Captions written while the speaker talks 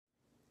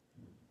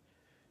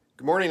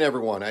Good morning,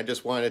 everyone. I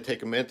just wanted to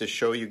take a minute to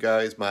show you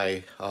guys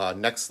my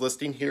next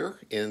listing here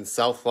in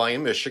South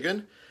Lyon,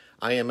 Michigan.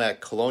 I am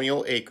at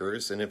Colonial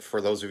Acres, and for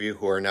those of you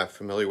who are not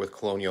familiar with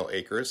Colonial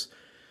Acres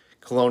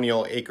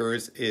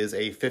is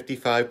a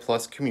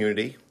 55-plus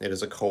community. It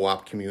is a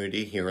co-op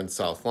community here in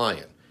South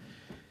Lyon.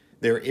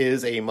 There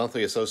is a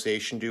monthly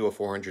association due of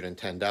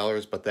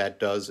 $410, but that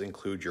does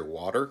include your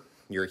water,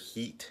 your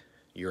heat,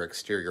 your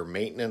exterior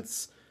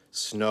maintenance,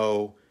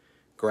 snow,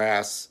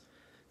 grass,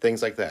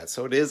 things like that.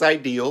 So it is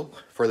ideal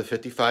for the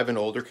 55 and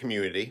older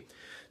community.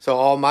 So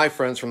all my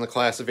friends from the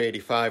class of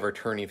 85 are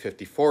turning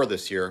 54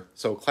 this year.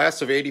 So class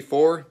of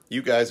 84,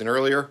 you guys and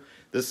earlier,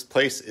 this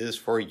place is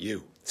for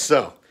you.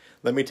 So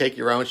let me take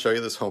you around and show you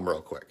this home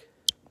real quick.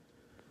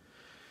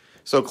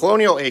 So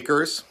Colonial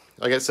Acres,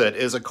 like I said,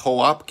 is a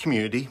co-op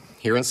community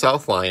here in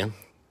South Lyon.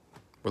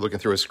 We're looking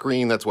through a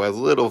screen, that's why it's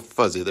a little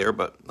fuzzy there,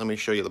 but let me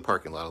show you the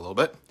parking lot a little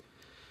bit.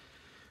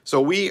 So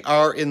we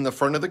are in the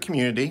front of the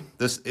community.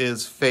 This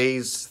is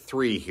phase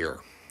 3 here.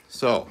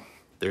 So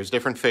there's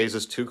different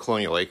phases to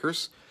Colonial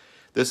Acres.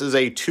 This is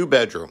a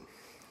 2-bedroom,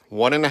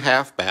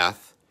 1.5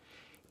 bath,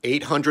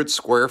 800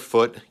 square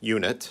foot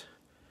unit.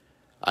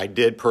 I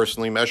did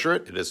personally measure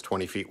it. It is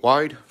 20 feet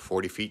wide,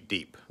 40 feet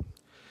deep.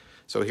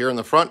 So here in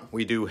the front,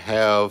 we do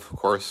have, of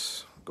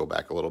course, go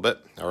back a little bit,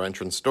 our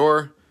entrance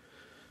door.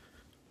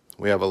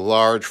 We have a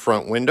large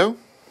front window.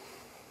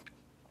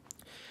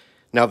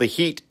 Now the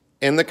heat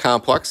in the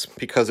complex,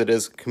 because it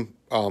is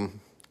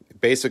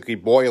basically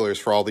boilers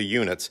for all the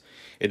units,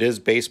 it is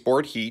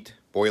baseboard heat,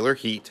 boiler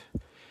heat,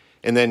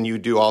 and then you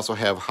do also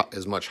have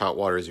as much hot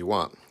water as you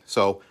want.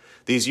 So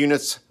these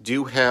units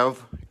do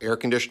have air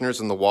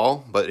conditioners in the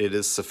wall, but it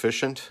is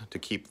sufficient to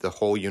keep the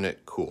whole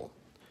unit cool.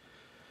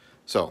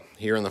 So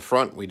here in the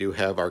front, we do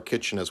have our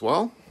kitchen as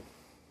well.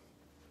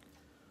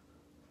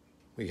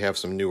 We have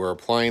some newer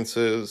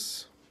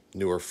appliances,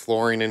 newer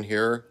flooring in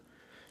here,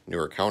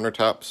 newer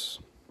countertops,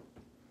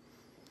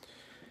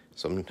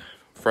 some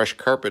fresh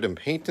carpet and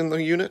paint in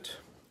the unit.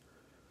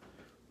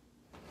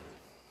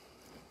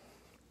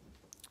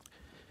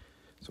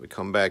 So we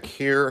come back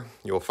here,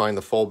 you'll find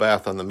the full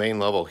bath on the main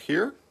level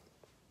here.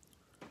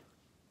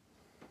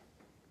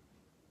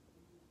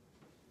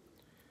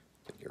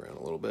 Take you around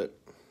a little bit.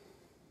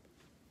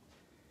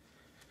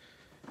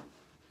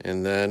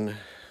 And then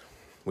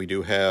we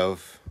do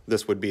have,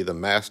 this would be the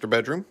master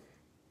bedroom.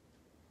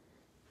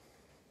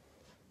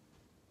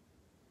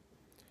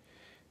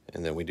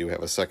 And then we do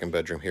have a second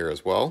bedroom here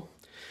as well.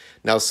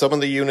 Now some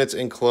of the units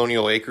in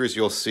Colonial Acres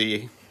you'll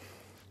see,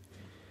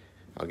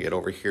 I'll get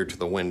over here to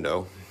the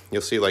window,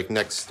 you'll see like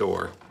next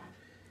door,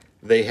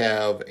 they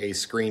have a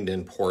screened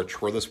in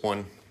porch where this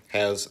one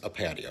has a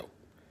patio.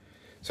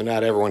 So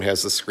not everyone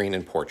has the screened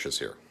in porches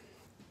here.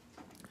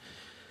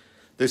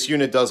 This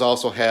unit does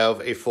also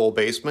have a full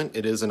basement.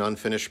 It is an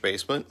unfinished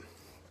basement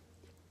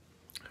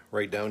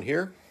right down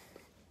here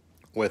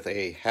with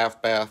a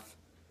half bath,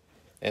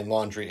 and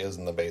laundry is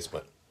in the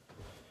basement.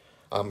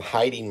 I'm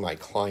hiding my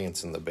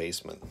clients in the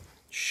basement.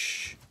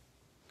 Shh.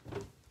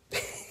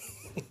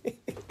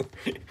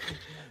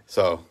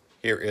 So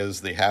here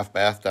is the half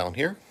bath down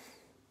here.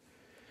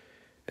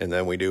 And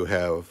then we do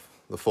have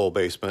the full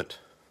basement.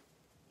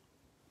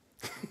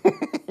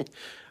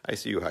 I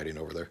see you hiding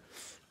over there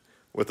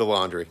with the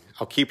laundry.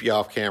 I'll keep you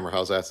off camera.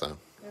 How's that sound?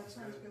 Yeah, that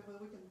sounds good.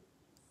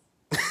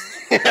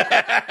 We can edit.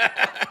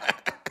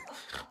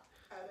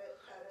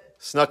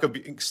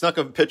 Snuck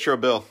a picture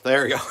of Bill.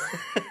 There you go.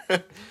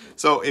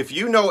 So if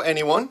you know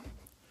anyone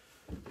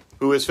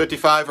who is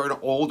 55 or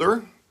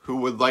older who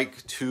would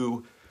like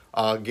to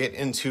get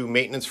into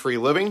maintenance-free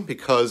living,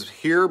 because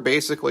here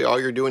basically all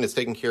you're doing is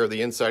taking care of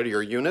the inside of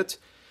your unit.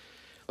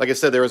 Like I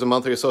said, there is a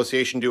monthly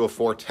association due of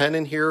 $410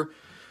 in here,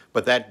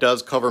 but that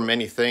does cover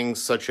many things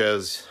such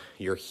as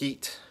your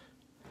heat,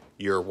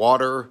 your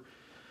water,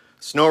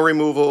 snow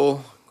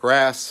removal,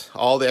 grass.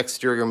 All the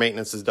exterior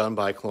maintenance is done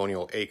by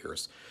Colonial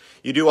Acres.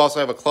 You do also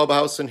have a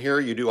clubhouse in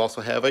here. You do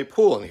also have a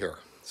pool in here.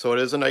 So it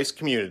is a nice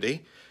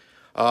community.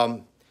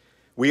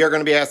 We are going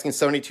to be asking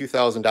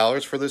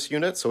 $72,000 for this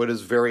unit, so it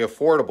is very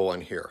affordable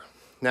in here.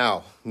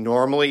 Now,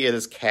 normally it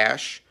is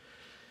cash.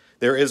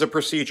 There is a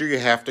procedure you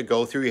have to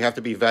go through. You have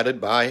to be vetted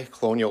by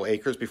Colonial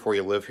Acres before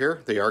you live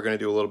here. They are going to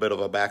do a little bit of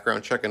a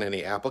background check on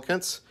any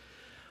applicants.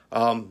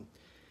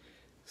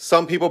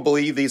 Some people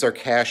believe these are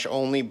cash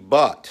only,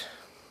 but,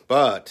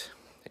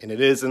 and it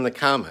is in the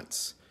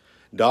comments,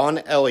 Don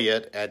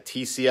Elliott at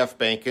TCF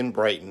Bank in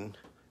Brighton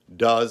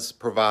does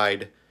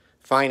provide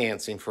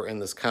financing for in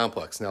this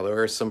complex. Now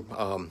there are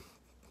some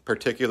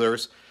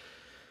particulars,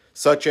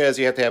 such as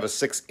you have to have a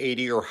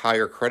 680 or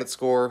higher credit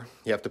score,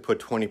 you have to put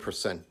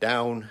 20%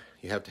 down,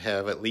 you have to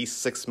have at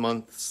least 6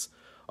 months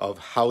of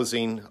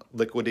housing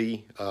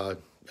liquidity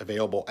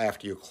available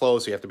after you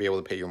close, so you have to be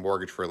able to pay your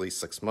mortgage for at least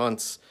 6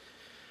 months.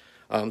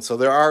 So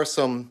there are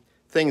some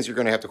things you're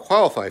going to have to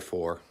qualify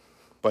for,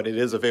 but it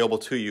is available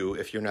to you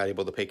if you're not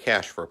able to pay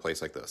cash for a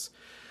place like this.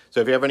 So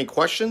if you have any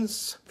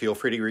questions, feel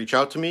free to reach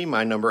out to me.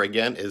 My number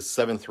again is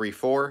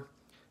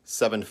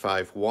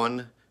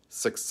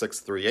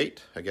 734-751-6638.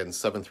 Again,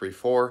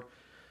 734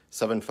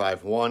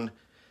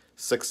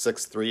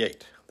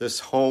 751-6638. This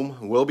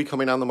home will be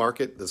coming on the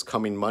market this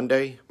coming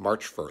Monday,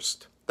 March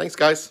 1st. Thanks,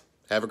 guys.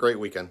 Have a great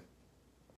weekend.